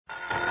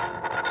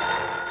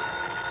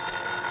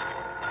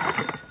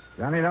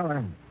Johnny Dollar.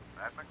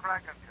 Pat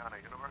McCracken,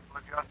 Johnny, Universal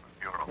Adjustment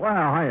Bureau.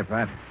 Well, hiya,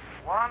 Pat.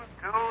 1,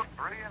 2,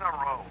 3 in a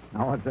row.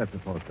 Now, what's that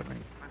supposed to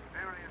mean?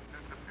 Mysterious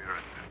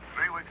disappearances.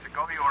 3 weeks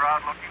ago, you were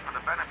out looking for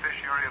the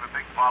beneficiary of a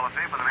big policy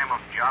by the name of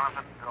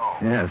Jonathan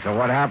Doe. Yeah, so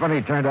what happened?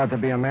 He turned out to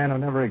be a man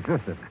who never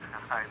existed.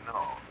 I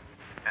know.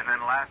 And then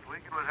last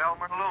week, it was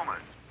Elmer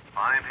Loomis.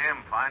 Find him,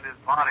 find his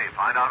body,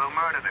 find out who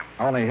murdered him.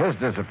 Only his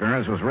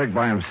disappearance was rigged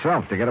by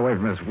himself to get away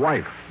from his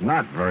wife.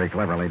 Not very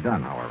cleverly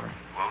done, however.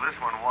 Well, this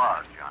one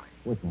was, Johnny.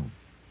 Which one?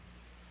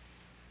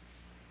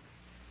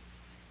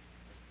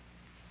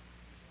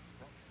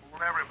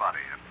 Fooled everybody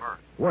at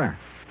first. Where?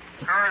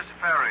 Curtis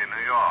Ferry,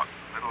 New York.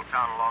 Little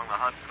town along the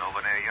Hudson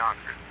over near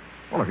Yonkers.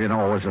 Well, if you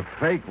know it was a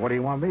fake, what do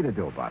you want me to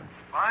do about it?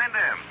 Find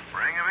him.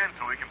 Bring him in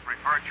so we can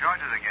prefer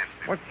charges against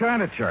him. What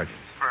kind of charges?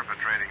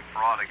 Perpetrating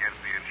fraud against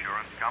the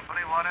insurance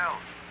company. What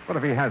else? What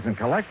if he hasn't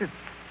collected?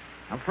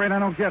 I'm afraid I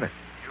don't get it.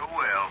 You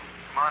will.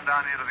 Come on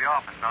down here to the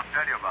office and I'll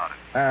tell you about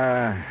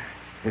it.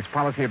 His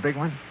policy a big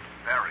one?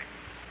 Very.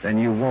 Then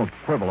you won't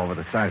quibble over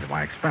the size of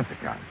my expense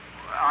account.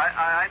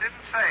 I didn't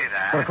say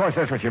that. But of course,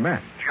 that's what you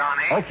meant.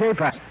 Johnny. Okay,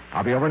 Pat.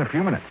 I'll be over in a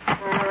few minutes.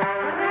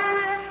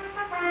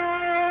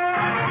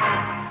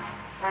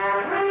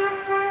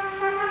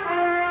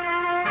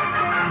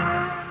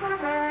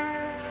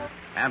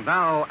 And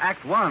now,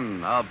 Act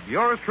One of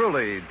yours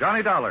truly,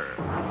 Johnny Dollar.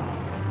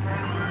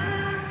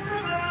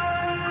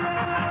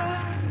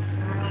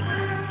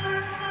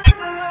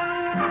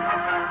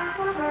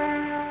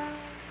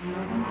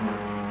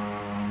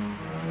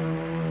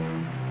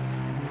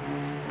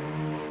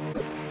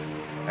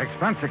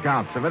 Expense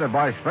account submitted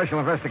by Special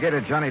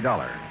Investigator Johnny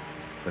Dollar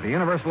to the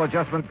Universal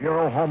Adjustment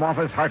Bureau, Home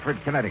Office,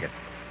 Hartford, Connecticut.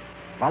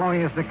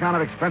 Following is an account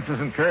of expenses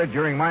incurred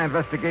during my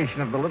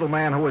investigation of the little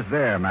man who was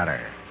there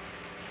matter.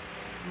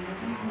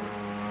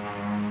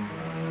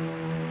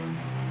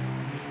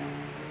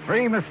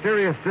 3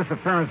 mysterious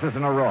disappearances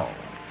in a row.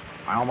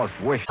 I almost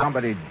wish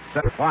somebody'd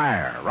set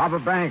fire, rob a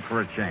bank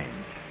for a change.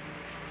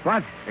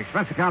 But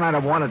expense account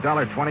item 1,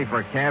 $1.20 for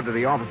a cab to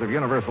the office of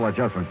Universal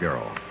Adjustment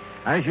Bureau.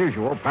 As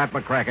usual, Pat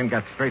McCracken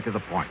got straight to the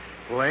point.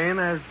 Plain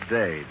as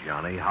day,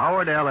 Johnny.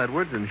 Howard L.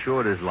 Edwards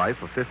insured his life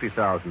for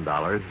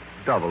 $50,000,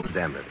 double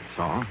indemnity.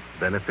 So?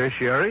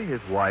 Beneficiary,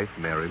 his wife,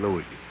 Mary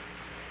Louise.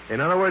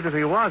 In other words, if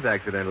he was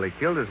accidentally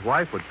killed, his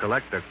wife would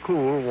collect a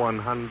cool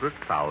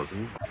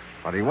 $100,000.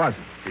 But he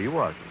wasn't. He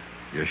wasn't.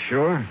 You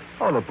sure?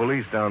 Oh, the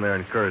police down there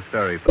in Curtis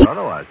Ferry thought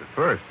otherwise at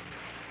first.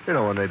 You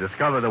know, when they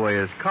discovered the way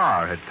his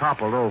car had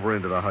toppled over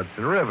into the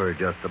Hudson River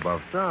just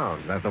above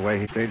town. Is that the way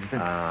he staged it?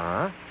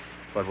 Uh-huh.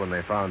 But when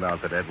they found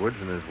out that Edwards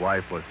and his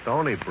wife were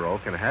stony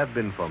broke and had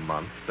been for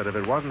months, that if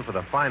it wasn't for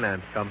the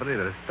finance company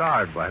that had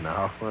starved by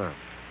now, well,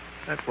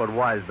 that's what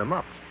wised them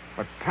up.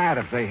 But, Pat,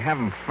 if they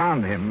haven't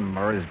found him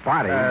or his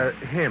body...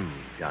 Him,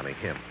 Johnny,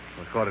 him.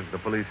 According to the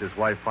police, his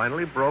wife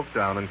finally broke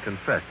down and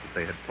confessed that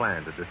they had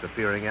planned a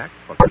disappearing act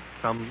for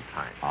some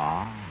time.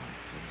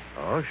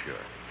 Oh, sure.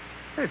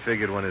 They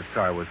figured when his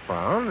car was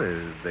found,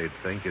 they'd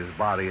think his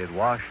body had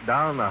washed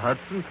down the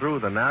Hudson through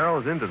the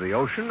Narrows into the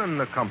ocean, and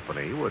the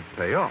company would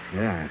pay off.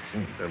 Yeah, I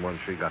see. Then once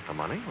she got the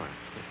money, well,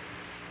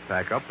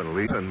 pack up and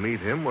leave and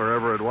meet him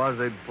wherever it was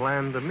they'd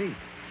planned to meet.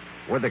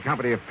 Would the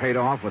company have paid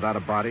off without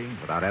a body,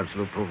 without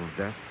absolute proof of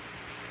death?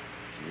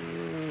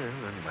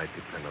 That might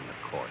depend on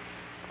the court,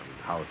 on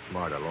how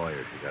smart a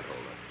lawyer she got hold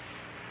of.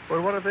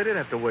 But what if they did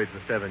have to wait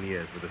for 7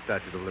 years for the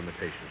statute of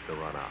limitations to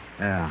run out?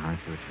 Yeah, I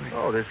see what you mean.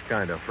 Oh, this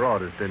kind of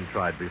fraud has been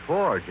tried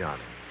before,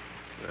 Johnny.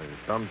 And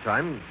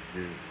sometimes,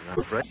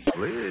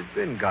 unfortunately, it's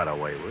been got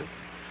away with.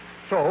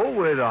 So,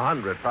 with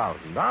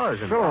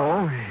 $100,000 in...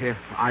 So, if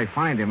I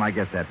find him, I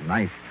get that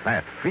nice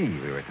fat fee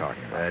we were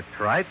talking about. That's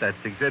right. That's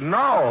exactly...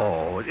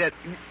 No!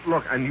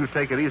 Look, and you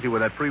take it easy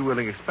with that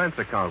freewheeling expense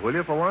account, will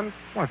you, for once?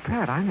 What,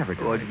 Pat, I never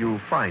did. Well, you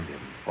find him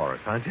for us,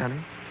 huh,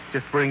 Johnny?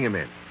 Just bring him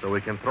in so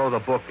we can throw the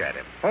book at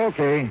him.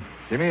 Okay.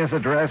 Give me his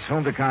address,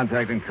 whom to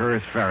contact in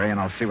Curtis Ferry, and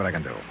I'll see what I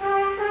can do.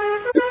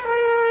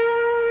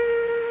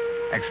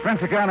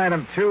 Expense account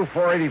item 2,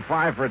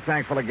 $4.85 for a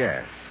tank full of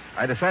gas.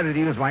 I decided to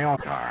use my own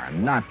car,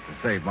 not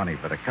to save money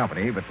for the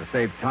company, but to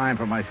save time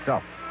for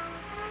myself.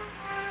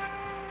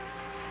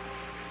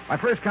 My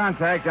first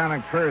contact down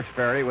in Curtis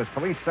Ferry was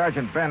Police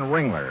Sergeant Ben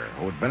Ringler,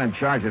 who had been in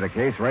charge of the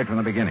case right from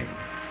the beginning.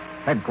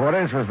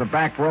 Headquarters was the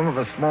back room of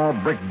a small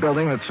brick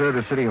building that served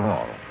as City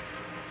Hall.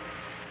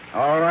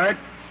 All right.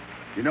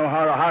 You know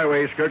how the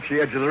highway skirts the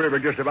edge of the river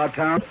just about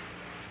town?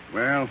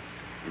 Well,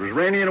 it was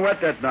rainy and wet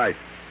that night.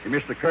 He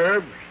missed the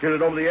curb,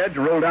 skidded over the edge,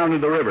 and rolled down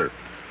into the river.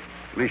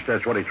 At least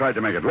that's what he tried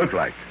to make it look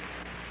like.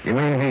 You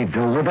mean he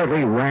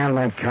deliberately ran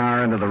that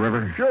car into the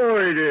river?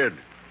 Sure he did.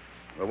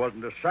 There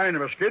wasn't a sign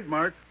of a skid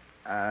mark.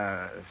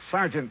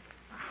 Sergeant,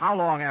 how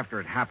long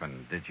after it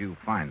happened did you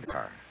find the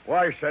car?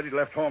 Wife said he'd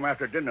left home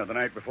after dinner the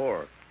night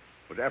before.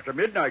 But after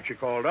midnight, she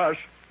called us.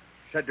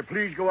 Said to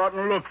please go out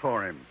and look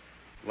for him.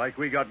 Like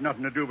we got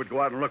nothing to do but go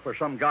out and look for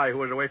some guy who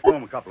was away from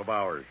home a couple of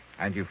hours.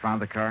 And you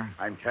found the car?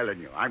 I'm telling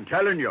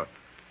you.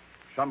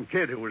 Some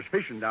kid who was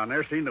fishing down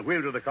there seen the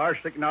wheels of the car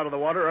sticking out of the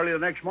water early the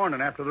next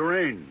morning after the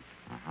rain.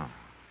 Uh-huh.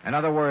 In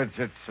other words,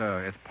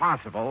 it's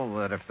possible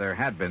that if there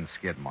had been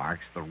skid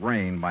marks, the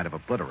rain might have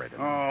obliterated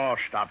them. Oh,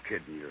 stop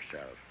kidding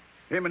yourself.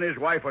 Him and his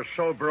wife were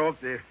so broke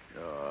they...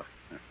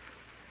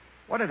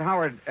 What did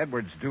Howard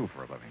Edwards do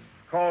for a living?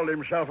 Called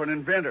himself an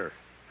inventor.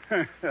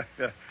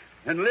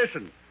 And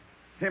listen,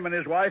 him and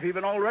his wife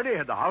even already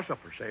had the house up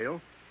for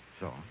sale.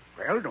 So?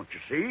 Well, don't you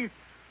see?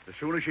 As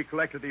soon as she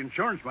collected the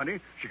insurance money,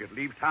 she could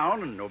leave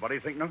town and nobody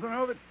think nothing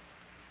of it.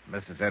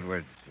 Mrs.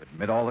 Edwards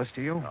admit all this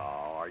to you?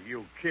 Oh, are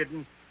you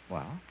kidding?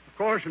 Well? Of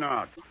course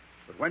not.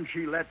 But when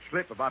she let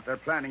slip about their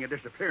planning a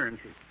disappearance,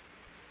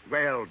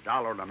 well,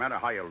 Dollar, no matter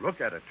how you look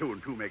at it, 2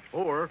 and 2 makes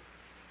 4.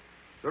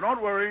 So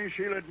don't worry,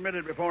 she'll admit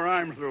it before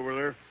I'm through with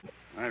her.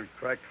 I've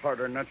cracked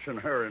harder nuts than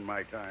her in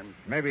my time.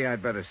 Maybe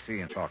I'd better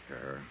see and talk to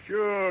her.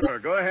 Sure,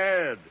 go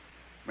ahead.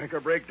 Make her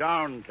break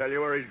down and tell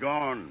you where he's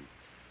gone.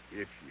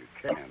 If you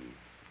can.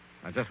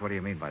 Now, just what do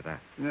you mean by that?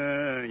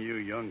 You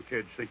young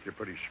kids think you're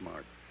pretty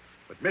smart.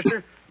 But,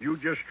 mister, you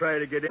just try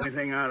to get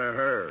anything out of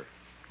her.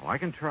 Oh, I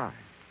can try.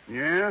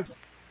 Yeah?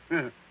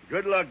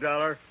 Good luck,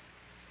 Dollar.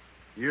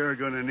 You're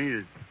going to need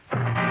it.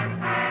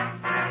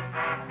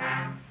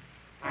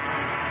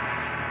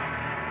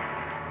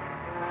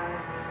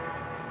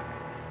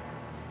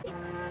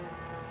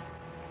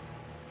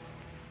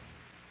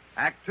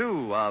 Act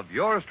Two of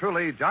Yours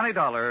Truly, Johnny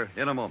Dollar,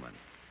 in a moment.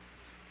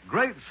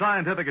 Great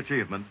scientific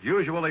achievements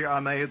usually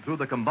are made through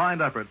the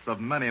combined efforts of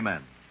many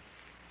men.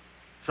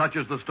 Such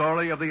is the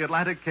story of the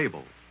Atlantic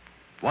Cable,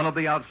 one of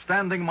the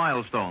outstanding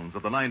milestones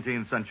of the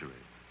 19th century.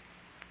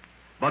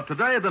 But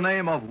today the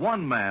name of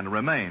one man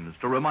remains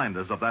to remind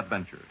us of that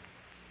venture.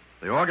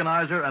 The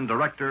organizer and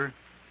director,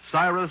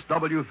 Cyrus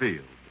W.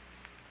 Field,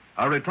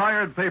 a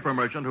retired paper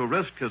merchant who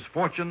risked his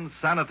fortune,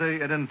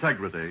 sanity, and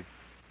integrity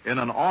in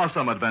an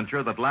awesome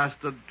adventure that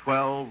lasted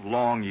 12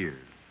 long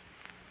years.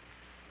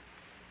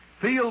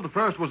 Field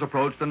first was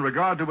approached in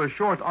regard to a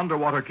short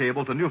underwater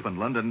cable to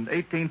Newfoundland in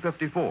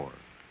 1854.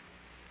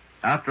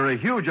 After a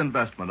huge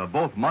investment of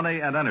both money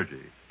and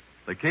energy,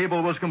 the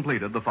cable was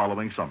completed the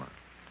following summer.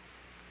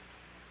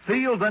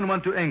 Field then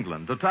went to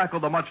England to tackle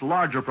the much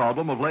larger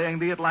problem of laying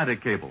the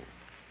Atlantic cable.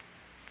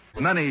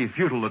 Many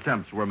futile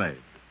attempts were made.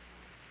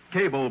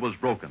 Cable was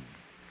broken.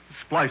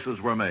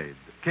 Splices were made.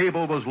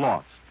 Cable was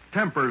lost.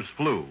 Tempers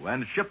flew,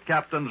 and ship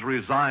captains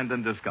resigned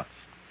in disgust.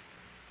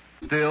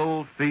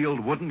 Still,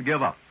 Field wouldn't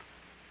give up.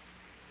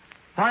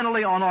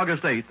 Finally, on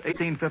August 8,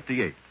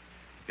 1858,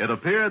 it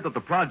appeared that the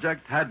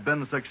project had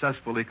been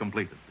successfully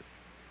completed.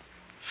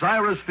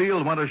 Cyrus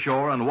Field went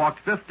ashore and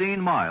walked 15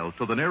 miles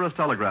to the nearest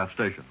telegraph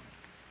station.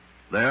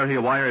 There he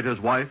wired his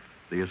wife,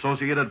 the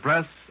Associated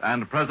Press,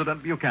 and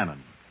President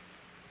Buchanan.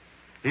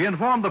 He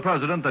informed the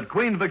president that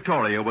Queen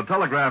Victoria would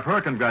telegraph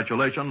her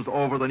congratulations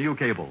over the new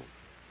cable.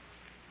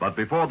 But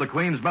before the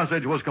Queen's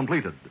message was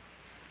completed,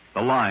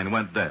 the line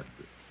went dead.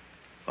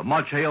 The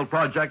much-hailed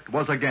project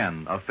was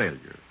again a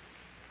failure.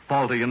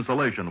 Faulty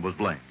insulation was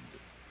blamed.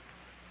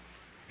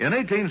 In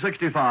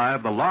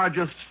 1865, the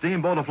largest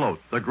steamboat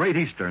afloat, the Great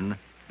Eastern,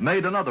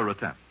 made another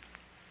attempt.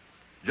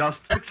 Just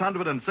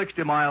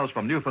 660 miles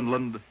from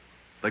Newfoundland,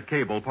 the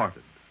cable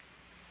parted.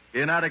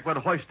 Inadequate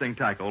hoisting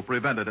tackle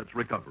prevented its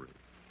recovery.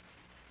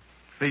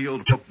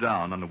 Field broke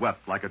down and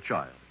wept like a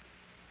child.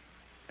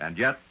 And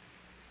yet,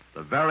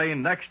 the very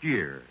next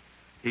year,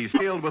 he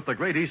sailed with the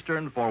Great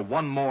Eastern for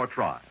one more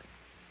try.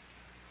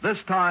 This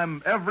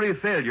time, every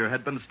failure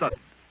had been studied,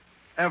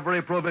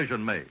 every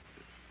provision made.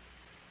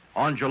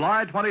 On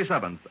July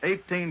 27th,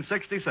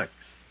 1866,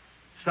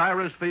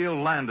 Cyrus Field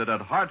landed at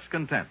Heart's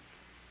Content.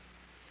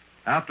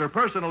 After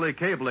personally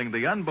cabling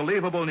the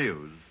unbelievable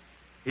news,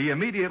 he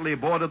immediately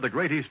boarded the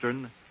Great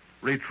Eastern,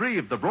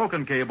 retrieved the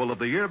broken cable of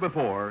the year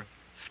before,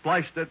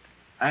 spliced it,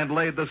 and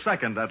laid the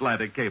second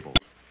Atlantic cable.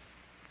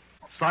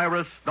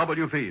 Cyrus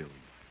W. Field,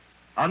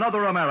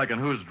 another American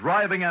whose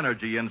driving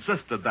energy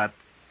insisted that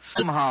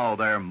somehow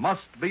there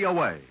must be a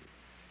way.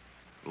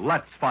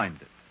 Let's find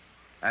it.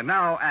 And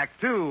now,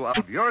 Act Two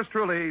of Yours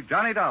Truly,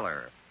 Johnny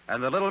Dollar,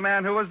 and the Little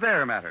Man Who Was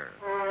There matter.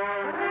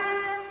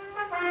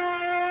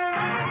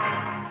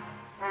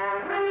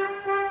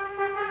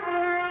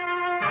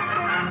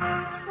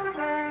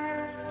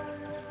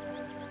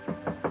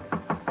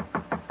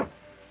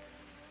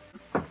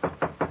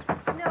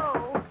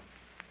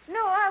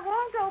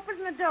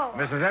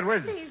 Mrs.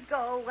 Edwards? Please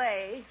go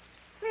away.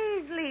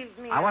 Please leave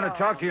me I want to alone.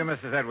 talk to you,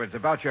 Mrs. Edwards,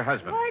 about your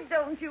husband. Why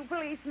don't you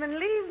policemen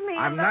leave me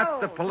I'm alone?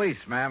 not the police,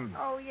 ma'am.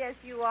 Oh, yes,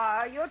 you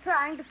are. You're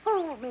trying to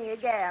fool me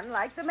again,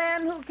 like the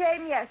man who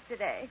came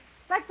yesterday.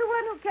 Like the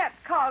one who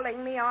kept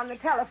calling me on the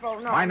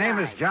telephone all My name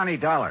night. is Johnny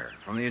Dollar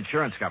from the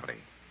insurance company.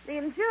 The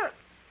insurance...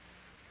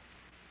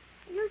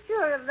 You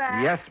sure of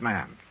that? Yes,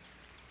 ma'am.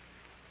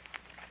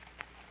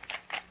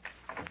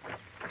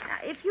 Now,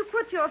 if you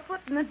put your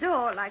foot in the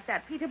door like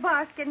that Peter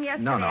Barskin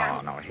yesterday...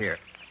 No.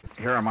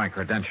 Here are my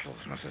credentials,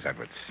 Mrs.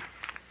 Edwards.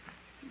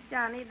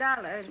 Johnny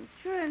Dollar,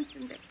 insurance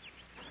and...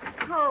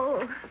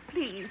 Oh,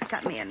 please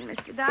come in,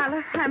 Mr.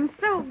 Dollar. I'm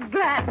so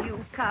glad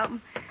you've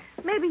come.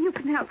 Maybe you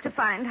can help to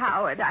find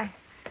Howard.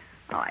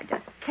 Oh, I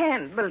just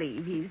can't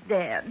believe he's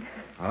dead.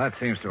 Well, that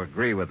seems to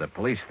agree with the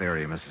police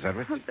theory, Mrs.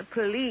 Edwards. Oh, the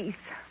police.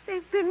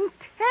 They've been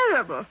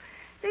terrible.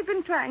 They've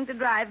been trying to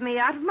drive me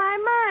out of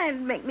my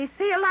mind, make me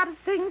see a lot of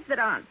things that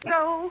aren't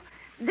so.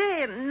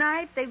 Day and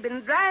night, they've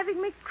been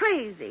driving me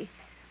crazy.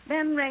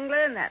 Ben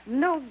Ringler and that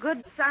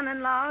no-good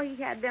son-in-law, he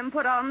had them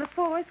put on the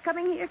force,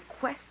 coming here,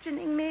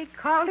 questioning me,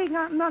 calling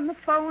on the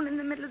phone in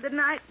the middle of the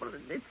night. Well,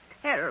 it's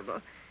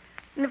terrible.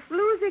 And if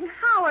losing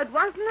Howard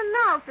wasn't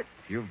enough,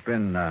 You've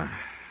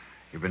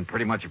been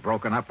pretty much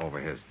broken up over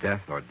his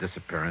death or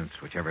disappearance,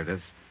 whichever it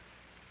is.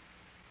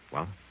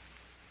 Well?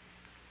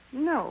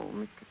 No,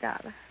 Mr.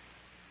 Dollar.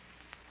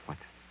 What?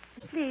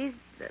 Please,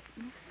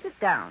 sit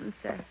down,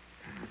 sir.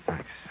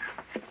 Thanks.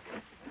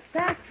 The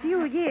past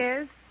few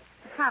years,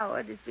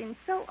 Howard has been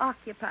so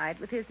occupied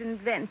with his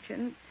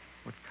invention.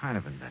 What kind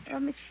of invention? A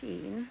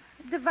machine.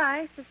 A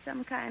device of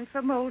some kind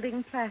for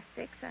molding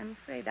plastics. I'm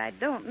afraid I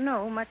don't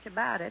know much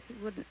about it. He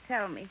wouldn't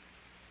tell me.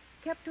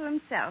 Kept to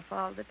himself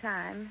all the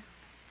time.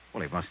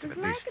 Well, he must It have was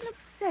at like least... an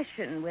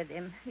obsession with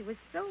him. He was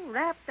so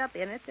wrapped up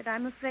in it that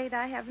I'm afraid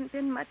I haven't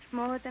been much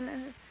more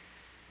than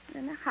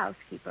a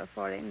housekeeper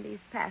for him these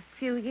past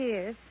few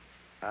years.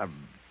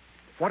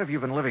 What have you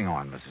been living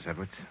on, Mrs.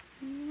 Edwards?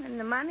 And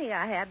the money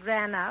I had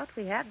ran out.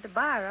 We had to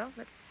borrow,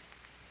 but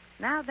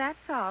now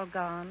that's all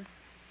gone.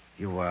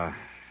 You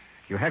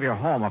have your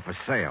home up for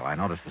sale. I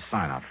noticed the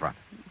sign out front.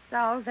 It's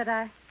all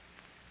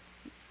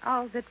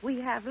that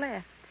we have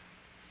left.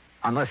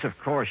 Unless, of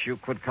course, you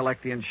could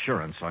collect the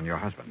insurance on your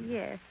husband.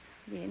 Yes,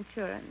 the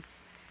insurance.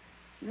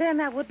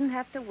 Then I wouldn't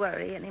have to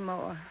worry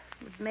anymore.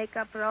 It would make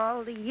up for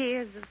all the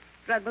years of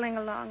struggling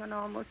along on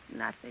almost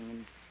nothing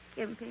and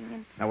skimping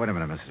and... Now, wait a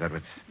minute, Mrs.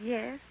 Edwards.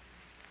 Yes,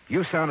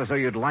 You sound as though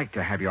you'd like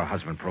to have your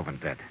husband proven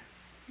dead.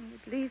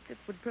 at least it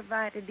would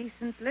provide a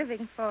decent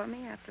living for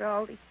me after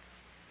all the...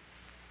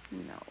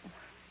 No.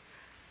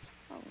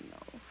 Oh,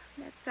 no.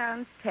 That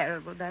sounds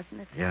terrible, doesn't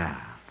it? Yeah,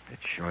 it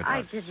sure does.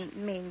 I didn't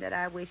mean that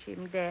I wish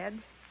him dead.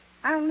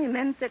 I only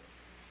meant that...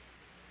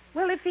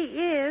 Well, if he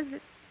is...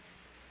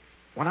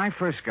 When I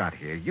first got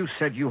here, you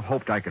said you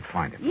hoped I could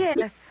find him. Yes.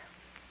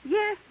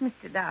 Yes,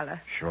 Mr.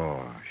 Dollar.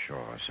 Sure.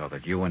 So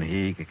that you and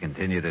he could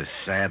continue this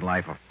sad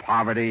life of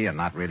poverty and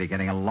not really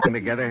getting along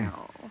together?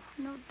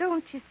 No,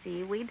 don't you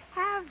see? We'd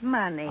have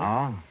money.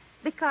 Oh?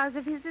 Because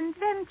of his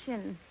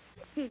invention.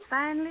 He'd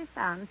finally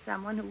found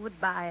someone who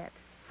would buy it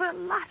for a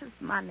lot of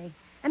money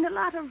and a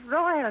lot of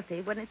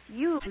royalty when it's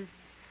used.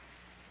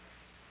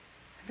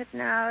 But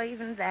now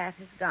even that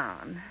is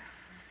gone.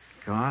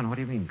 Gone? What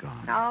do you mean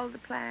gone? All the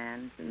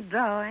plans and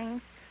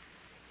drawings.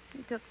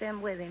 He took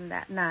them with him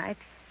that night.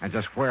 And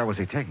just where was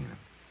he taking them?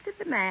 To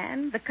the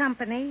man, the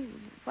company,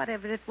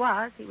 whatever it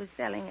was he was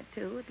selling it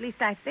to. At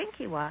least I think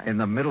he was. In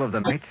the middle of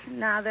the night?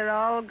 Now they're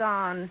all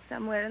gone,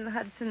 somewhere in the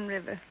Hudson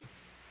River.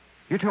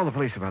 You told the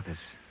police about this?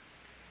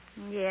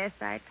 Yes,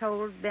 I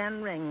told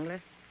Ben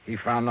Ringler. He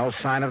found no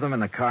sign of them in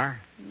the car?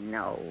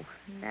 No.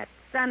 That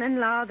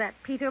son-in-law, that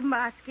Peter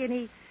Moskin,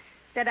 he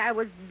said I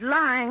was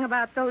lying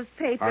about those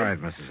papers. All right,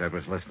 Mrs.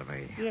 Edwards, listen to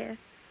me. Yes.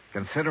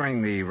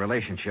 Considering the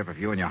relationship of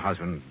you and your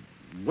husband,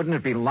 wouldn't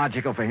it be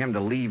logical for him to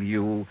leave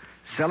you,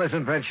 sell his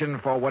invention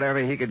for whatever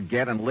he could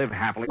get, and live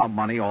happily on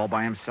money all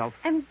by himself?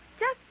 And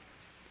just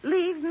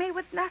leave me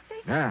with nothing?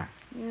 Yeah.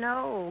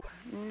 No,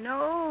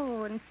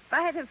 in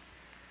spite of...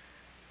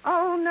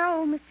 Oh,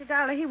 no, Mr.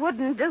 Dollar, he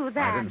wouldn't do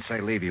that. I didn't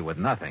say leave you with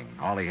nothing.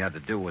 All he had to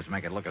do was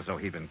make it look as though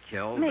he'd been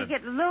killed. Make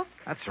it look?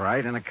 That's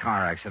right, in a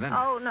car accident.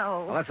 Oh,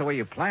 no. Well, that's the way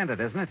you planned it,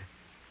 isn't it?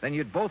 Then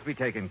you'd both be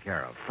taken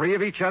care of, free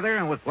of each other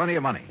and with plenty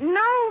of money.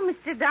 No,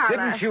 Mr. Dollar.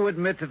 Didn't you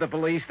admit to the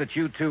police that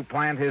you two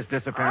planned his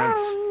disappearance?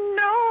 Oh,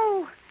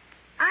 no.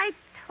 I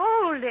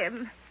told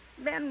him,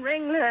 Ben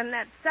Ringler and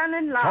that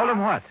son-in-law. Told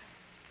him what?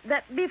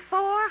 That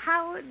before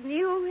Howard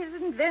knew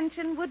his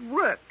invention would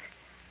work,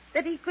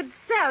 that he could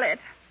sell it,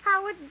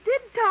 Howard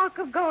did talk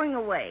of going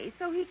away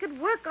so he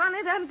could work on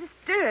it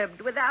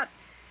undisturbed without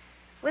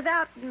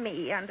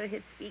me under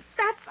his feet.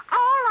 That's all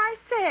I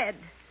said.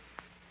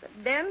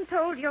 But Ben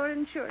told your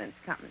insurance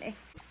company.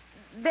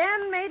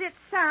 Ben made it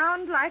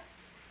sound like...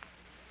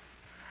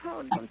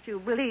 Oh, don't you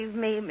believe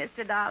me,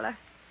 Mr. Dollar?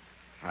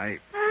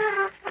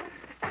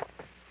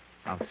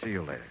 I'll see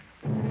you later.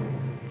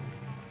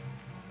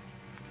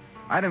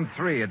 Item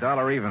 3,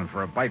 $1 even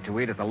for a bite to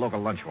eat at the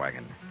local lunch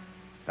wagon.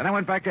 Then I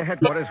went back to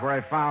headquarters where I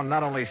found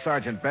not only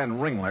Sergeant Ben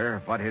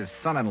Ringler, but his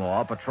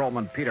son-in-law,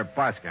 Patrolman Peter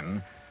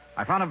Baskin.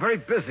 I found him very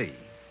busy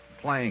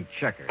playing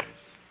checkers.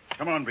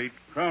 Come on, Pete.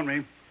 Crown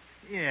me.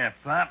 Yeah,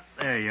 Pop.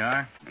 There you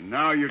are. And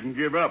now you can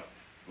give up.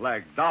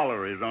 Like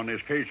Dollar is on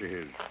this case of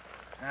his.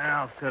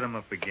 I'll set him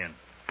up again.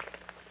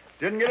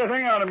 Didn't get a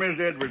thing out of Miss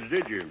Edwards,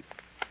 did you?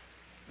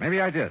 Maybe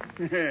I did.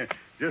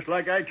 Just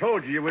like I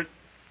told you would.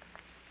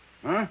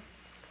 Huh?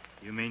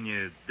 You mean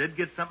you did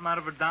get something out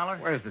of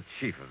 $1? Where's the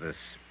chief of this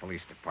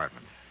police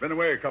department? Been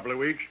away a couple of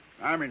weeks.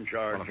 I'm in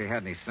charge. Well, if he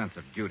had any sense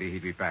of duty,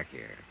 he'd be back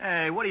here.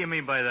 Hey, what do you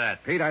mean by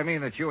that? Pete, I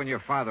mean that you and your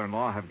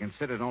father-in-law have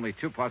considered only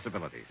 2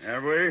 possibilities.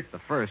 Have we?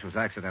 The first was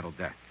accidental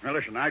death. Now,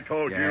 listen, I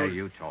told you... Yeah,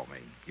 you told me.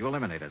 You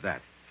eliminated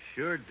that.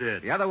 Sure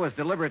did. The other was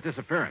deliberate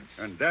disappearance.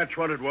 And that's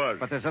what it was.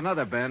 But there's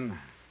another, Ben.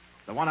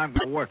 The one I'm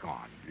going to work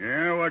on.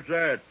 Yeah, what's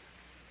that?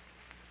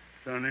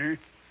 Sonny?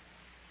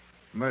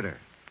 Murder.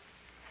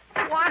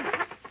 What?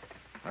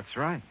 That's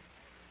right.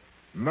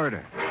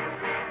 Murder.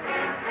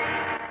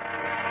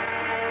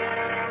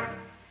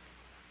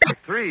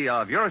 Act 3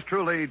 of yours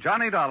truly,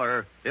 Johnny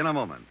Dollar, in a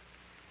moment.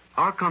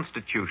 Our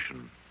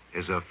Constitution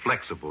is a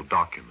flexible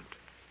document.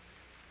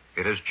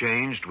 It has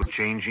changed with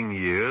changing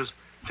years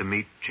to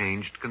meet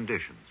changed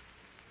conditions.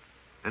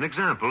 An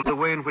example, the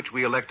way in which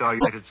we elect our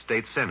United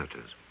States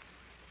senators.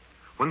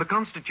 When the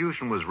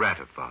Constitution was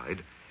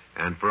ratified,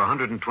 and for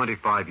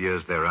 125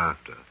 years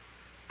thereafter,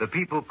 the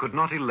people could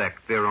not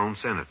elect their own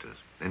senators.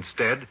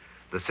 Instead,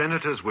 the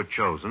senators were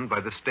chosen by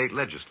the state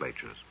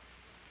legislatures.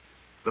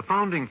 The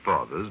Founding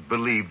Fathers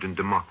believed in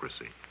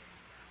democracy,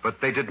 but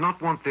they did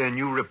not want their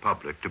new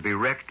republic to be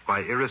wrecked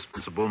by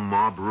irresponsible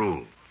mob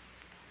rule.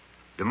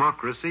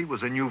 Democracy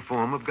was a new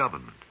form of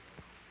government.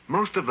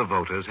 Most of the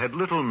voters had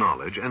little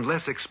knowledge and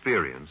less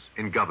experience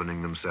in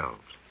governing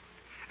themselves.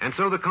 And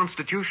so the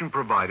Constitution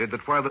provided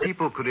that while the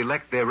people could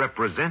elect their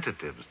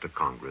representatives to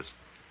Congress,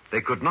 they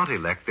could not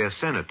elect their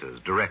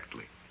senators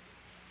directly.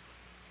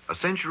 A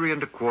century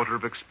and a quarter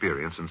of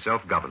experience in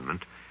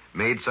self-government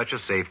made such a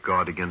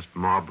safeguard against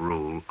mob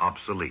rule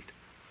obsolete.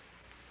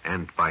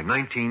 And by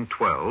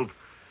 1912,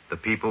 the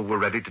people were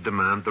ready to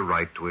demand the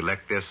right to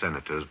elect their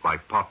senators by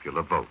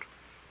popular vote.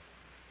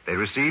 They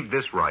received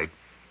this right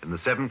in the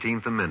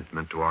 17th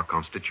Amendment to our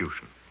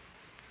Constitution.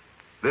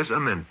 This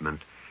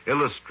amendment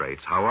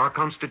illustrates how our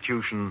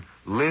Constitution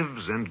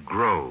lives and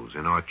grows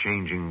in our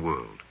changing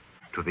world,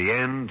 to the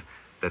end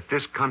that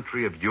this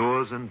country of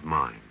yours and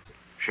mine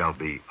shall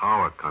be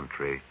our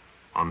country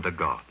under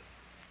God.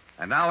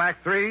 And now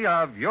Act 3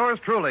 of yours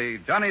truly,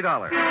 Johnny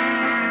Dollar.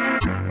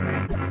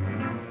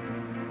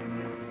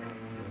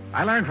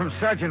 I learned from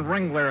Sergeant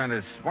Ringler and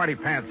his smarty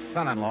pants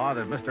son-in-law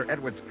that Mr.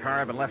 Edwards' car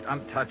had been left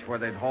untouched where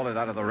they'd hauled it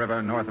out of the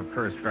river north of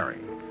Kerr's Ferry.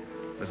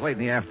 It was late in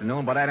the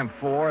afternoon, but item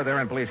 4, there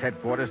in police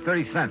headquarters,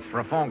 30 cents for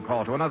a phone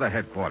call to another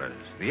headquarters,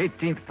 the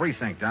 18th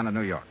Precinct down in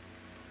New York.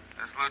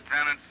 This is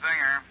Lieutenant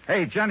Singer.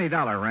 Hey, Johnny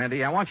Dollar,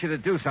 Randy, I want you to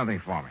do something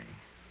for me.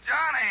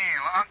 Johnny,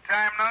 long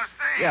time no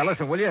see. Yeah,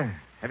 listen, will you?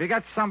 Have you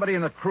got somebody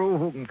in the crew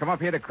who can come up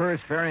here to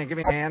Kerr's Ferry and give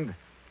me a hand?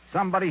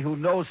 Somebody who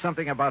knows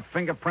something about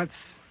fingerprints?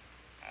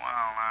 Well,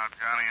 now,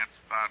 Johnny, it's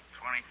about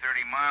 20,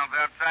 30 miles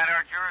outside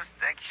our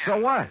jurisdiction. So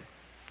what?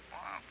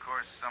 Well, of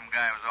course, some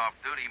guy who's off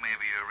duty,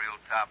 maybe a real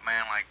top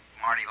man like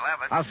Marty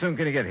Levitt. How soon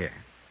can you get here?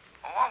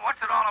 Well,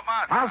 what's it all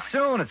about, How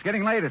Johnny? soon? It's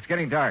getting late. It's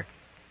getting dark.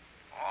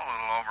 Oh, a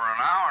little over an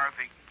hour if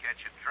he can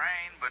catch a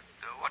train. But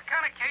what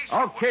kind of case...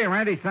 Okay,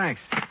 Randy,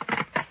 thanks.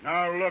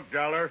 Now, look,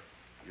 Dollar.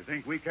 You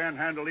think we can't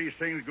handle these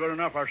things good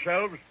enough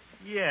ourselves?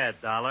 Yeah,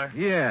 Dollar.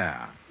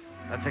 Yeah,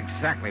 that's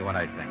exactly what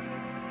I think.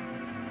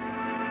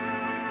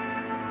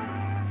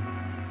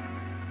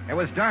 It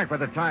was dark by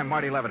the time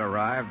Marty Levitt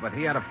arrived, but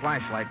he had a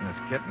flashlight in his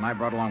kit, and I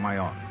brought along my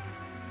own.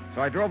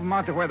 So I drove him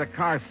out to where the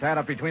car sat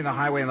up between the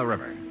highway and the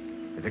river.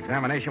 His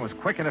examination was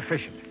quick and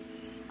efficient.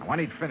 And when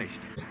he'd finished...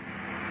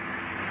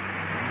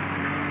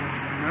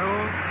 No,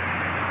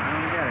 I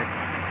don't get it.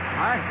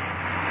 What?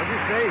 What'd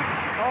you say?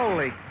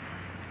 Holy.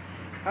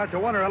 That's a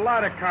wonder a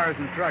lot of cars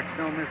and trucks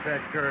don't miss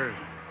that curve.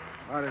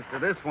 But as to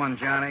this one,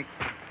 Johnny,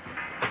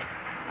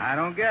 I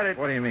don't get it.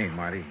 What do you mean,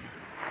 Marty?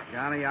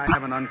 Johnny, I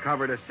haven't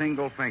uncovered a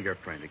single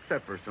fingerprint,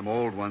 except for some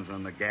old ones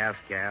on the gas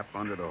cap,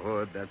 under the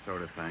hood, that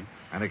sort of thing.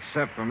 And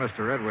except for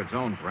Mr. Edwards'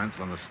 own prints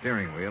on the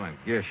steering wheel and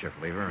gear shift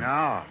lever.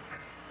 No.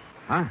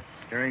 Huh?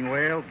 Steering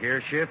wheel,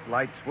 gear shift,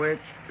 light switch,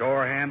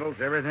 door handles,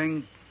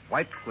 everything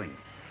wiped clean.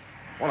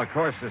 Well, of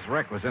course, this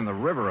wreck was in the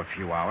river a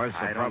few hours.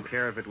 So I don't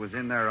care if it was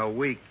in there a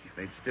week.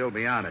 They'd still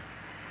be on it.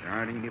 There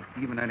aren't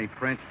even any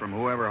prints from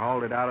whoever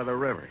hauled it out of the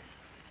river.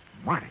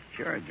 Marty.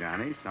 Sure,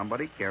 Johnny.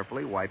 Somebody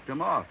carefully wiped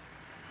them off.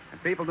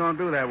 And people don't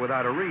do that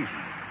without a reason.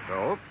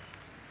 So,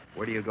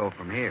 where do you go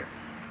from here?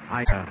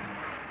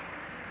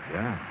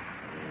 Yeah.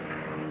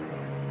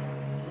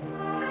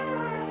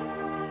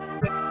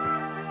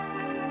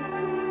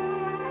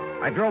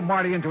 I drove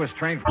Marty into his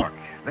train fork.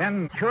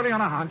 Then, purely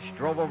on a hunch,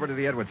 drove over to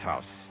the Edwards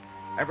house.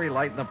 Every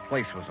light in the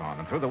place was on,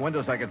 and through the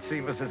windows I could see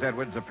Mrs.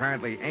 Edwards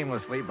apparently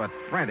aimlessly but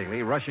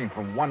frantically rushing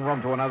from one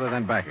room to another,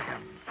 then back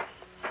again.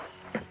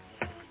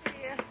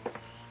 Dear.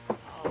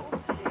 Oh,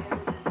 dear.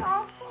 This is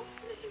awful.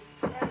 This is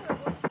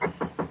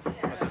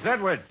terrible. Mrs.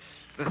 Edwards,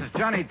 this is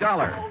Johnny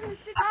Dollar. Oh,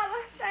 Mr.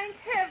 Dollar, thank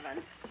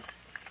heaven.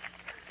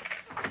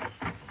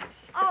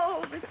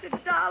 Oh,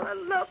 Mr. Dollar,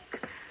 look.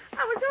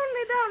 I was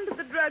only down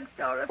to the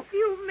drugstore a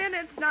few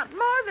minutes, not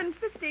more than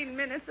 15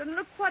 minutes, and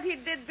look what he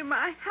did to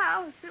my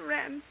house. He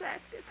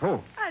ransacked it.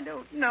 Who? I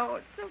don't know.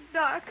 It's so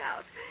dark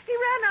out. He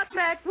ran out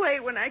back way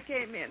when I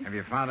came in. Have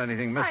you found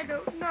anything missing? I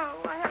don't know.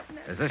 I haven't...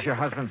 Is this your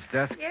husband's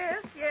desk?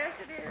 Yes,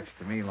 it is. Looks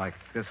to me like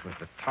this was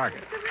the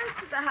target. The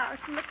rest of the house,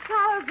 and the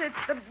closets,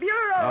 the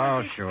bureau.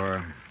 Oh,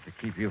 sure. To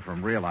keep you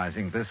from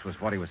realizing this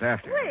was what he was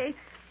after. Wait.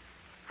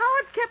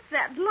 Howard kept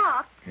that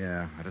lock.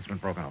 Yeah, but it's been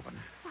broken open.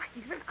 Why,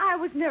 Even I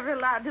was never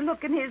allowed to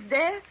look in his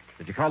desk.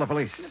 Did you call the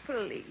police? The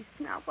police.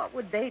 Now, what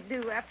would they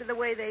do after the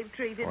way they've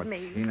treated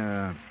me?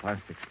 Cortina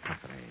Plastics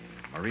Company,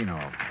 Marino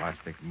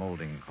Plastic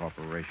Molding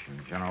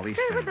Corporation, General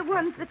Eastern. They were the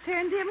ones that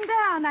turned him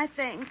down, I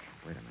think.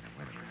 Wait a minute.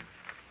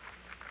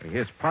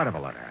 Here's part of a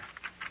letter.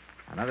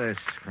 Another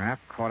scrap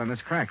caught in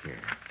this crack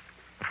here.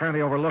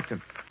 Apparently overlooked it.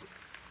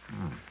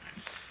 Oh.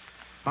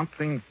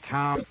 Something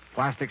Town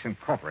Plastics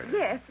Incorporated.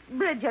 Yes,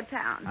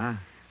 Bridgertown. Huh?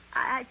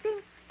 I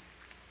think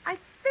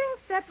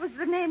that was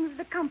the name of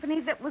the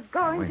company that was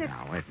going Wait to...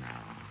 now.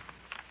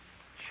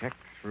 Check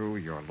through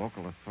your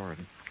local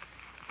authority.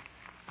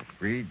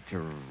 Agreed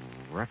to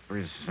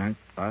represent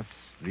us,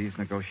 these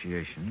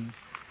negotiations.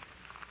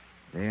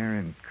 There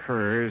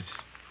incurs...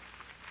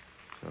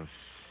 So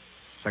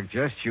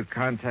suggest you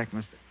contact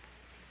Mr...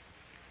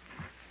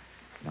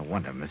 No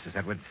wonder, Mrs.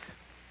 Edwards.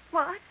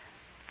 What?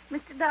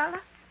 Mr. Dollar?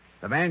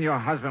 The man your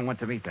husband went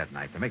to meet that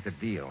night to make the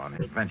deal on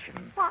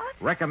invention. What?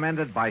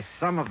 Recommended by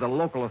some of the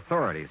local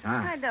authorities, huh?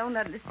 I don't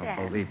understand.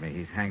 Oh, believe me,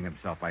 he's hanged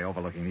himself by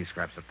overlooking these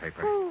scraps of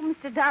paper. Who,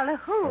 Mr. Dollar,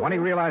 who? When he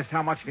realized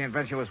how much the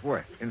invention was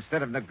worth,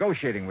 instead of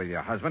negotiating with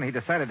your husband, he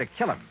decided to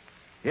kill him.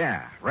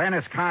 Yeah, ran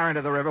his car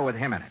into the river with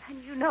him in it.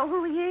 And you know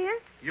who he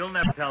is? You'll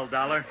never tell,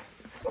 Dollar.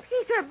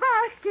 Peter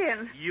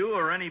Barskin. You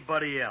or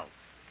anybody else.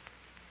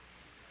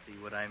 See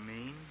what I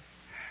mean?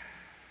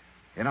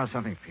 You know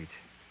something, Pete?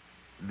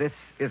 This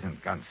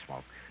isn't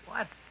Gunsmoke.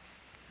 What?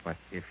 But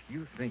if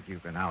you think you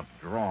can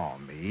outdraw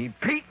me,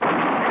 Pete... Oh!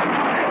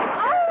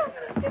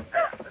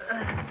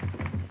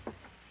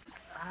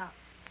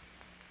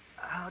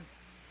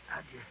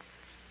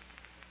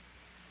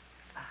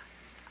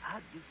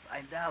 How'd you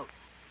find out?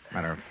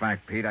 Matter of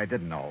fact, Pete, I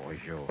didn't know it was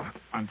you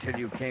until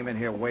you came in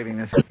here waving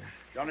this...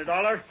 Johnny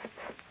Dollar,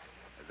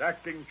 as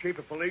acting chief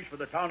of police for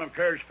the town of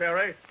Kerr's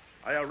Ferry,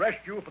 I arrest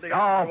you for the...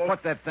 Oh,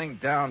 put that thing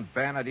down,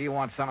 Ben, or do you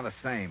want some of the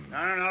same?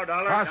 No,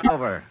 Dollar. Cross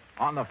over,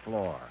 on the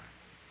floor.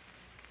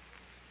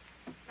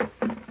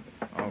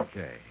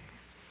 Okay.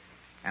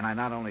 And I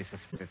not only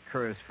suspect that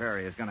Kerr's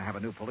Ferry is going to have a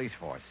new police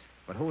force,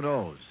 but who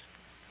knows?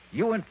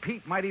 You and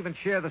Pete might even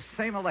share the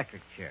same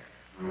electric chair.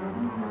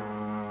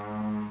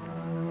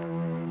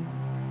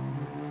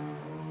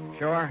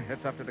 Sure,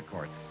 it's up to the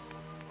courts.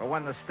 But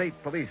when the state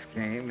police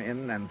came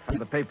in and found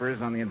the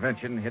papers on the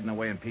invention hidden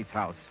away in Pete's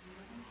house...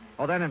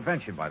 Oh, that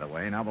invention, by the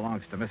way, now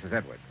belongs to Mrs.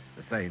 Edwards,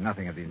 to say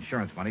nothing of the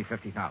insurance money,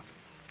 $50,000.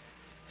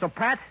 So,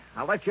 Pat,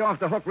 I'll let you off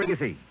the hook real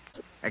easy.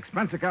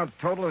 Expense account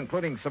total,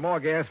 including some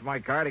more gas in my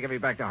car to get me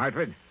back to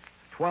Hartford,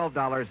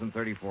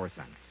 $12.34.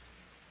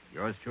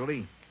 Yours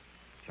truly,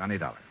 Johnny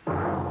Dollar.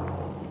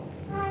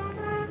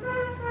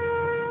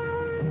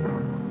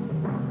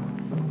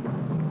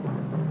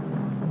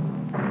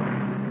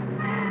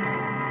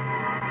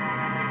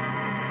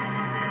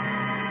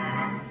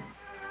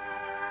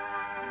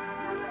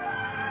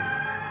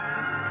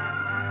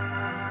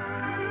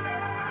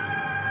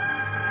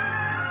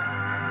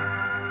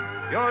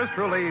 Yours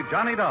truly,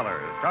 Johnny Dollar,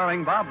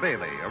 starring Bob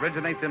Bailey,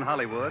 originates in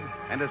Hollywood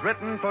and is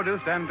written,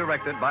 produced, and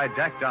directed by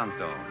Jack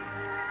Johnstone.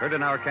 Heard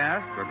in our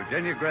cast were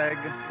Virginia Gregg,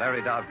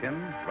 Larry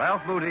Dodkin,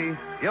 Ralph Moody,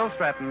 Gil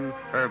Stratton,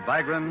 Herb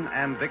Vigran,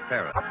 and Vic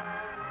Parrott.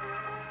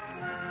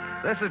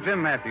 This is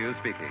Jim Matthews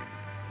speaking.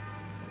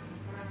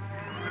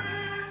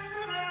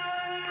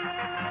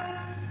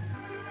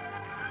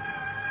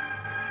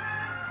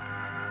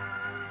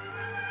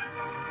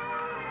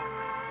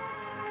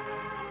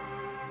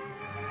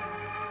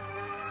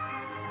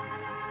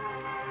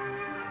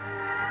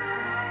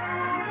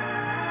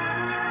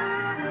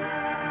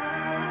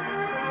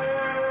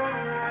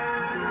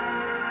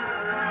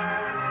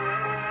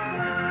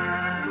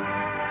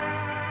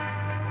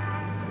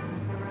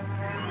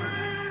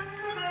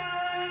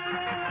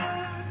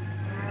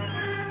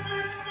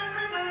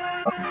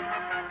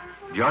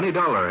 Johnny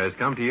Dollar has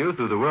come to you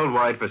through the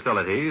worldwide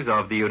facilities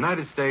of the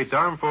United States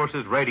Armed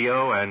Forces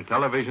Radio and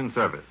Television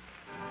Service.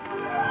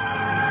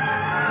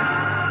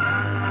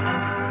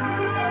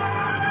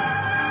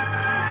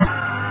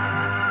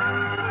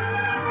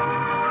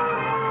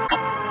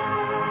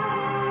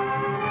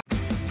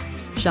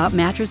 Shop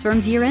Mattress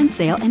Firm's year-end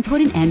sale and put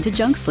an end to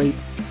junk sleep.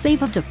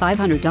 Save up to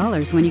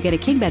 $500 when you get a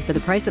king bed for the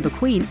price of a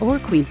queen or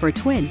queen for a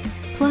twin.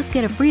 Plus,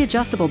 get a free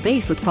adjustable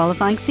base with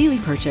qualifying Sealy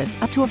purchase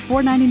up to a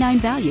 $4.99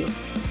 value.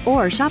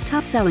 Or shop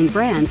top-selling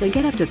brands and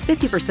get up to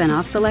 50%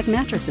 off select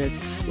mattresses,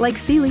 like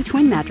Sealy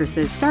twin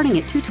mattresses starting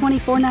at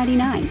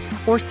 $224.99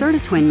 or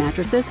Serta twin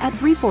mattresses at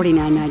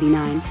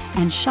 $349.99.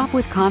 And shop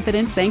with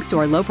confidence thanks to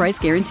our low price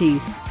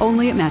guarantee.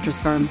 Only at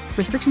Mattress Firm.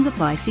 Restrictions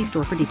apply. See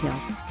store for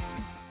details.